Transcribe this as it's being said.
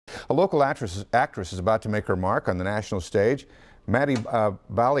A local actress is about to make her mark on the national stage. Maddie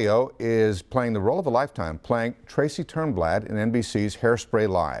Balio is playing the role of a lifetime, playing Tracy Turnblad in NBC's Hairspray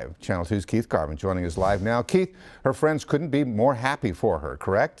Live. Channel 2's Keith Garvin joining us live now. Keith, her friends couldn't be more happy for her,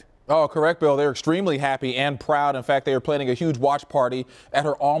 correct? Oh, correct, Bill. They're extremely happy and proud. In fact, they are planning a huge watch party at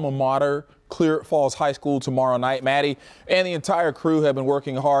her alma mater, Clear Falls High School, tomorrow night. Maddie and the entire crew have been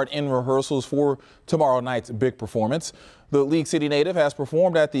working hard in rehearsals for tomorrow night's big performance. The League City native has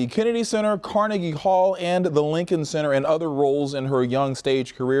performed at the Kennedy Center, Carnegie Hall, and the Lincoln Center in other roles in her young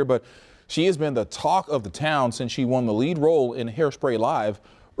stage career, but she has been the talk of the town since she won the lead role in Hairspray Live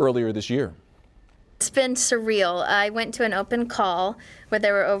earlier this year. It's been surreal. I went to an open call where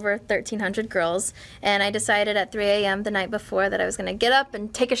there were over 1,300 girls, and I decided at 3 a.m. the night before that I was going to get up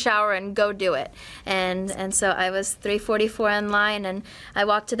and take a shower and go do it. And so I was 3:44 in line, and I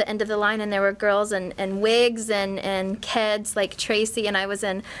walked to the end of the line, and there were girls and wigs and kids like Tracy, and I was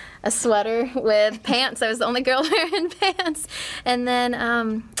in a sweater with pants. I was the only girl wearing pants. And then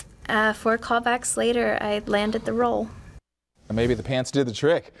 4 callbacks later, I landed the role. Maybe the pants did the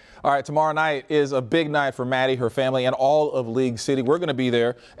trick. All right, tomorrow night is a big night for Maddie, her family, and all of League City. We're going to be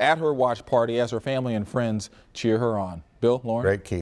there at her watch party as her family and friends cheer her on. Bill, Lauren? Great, Keith.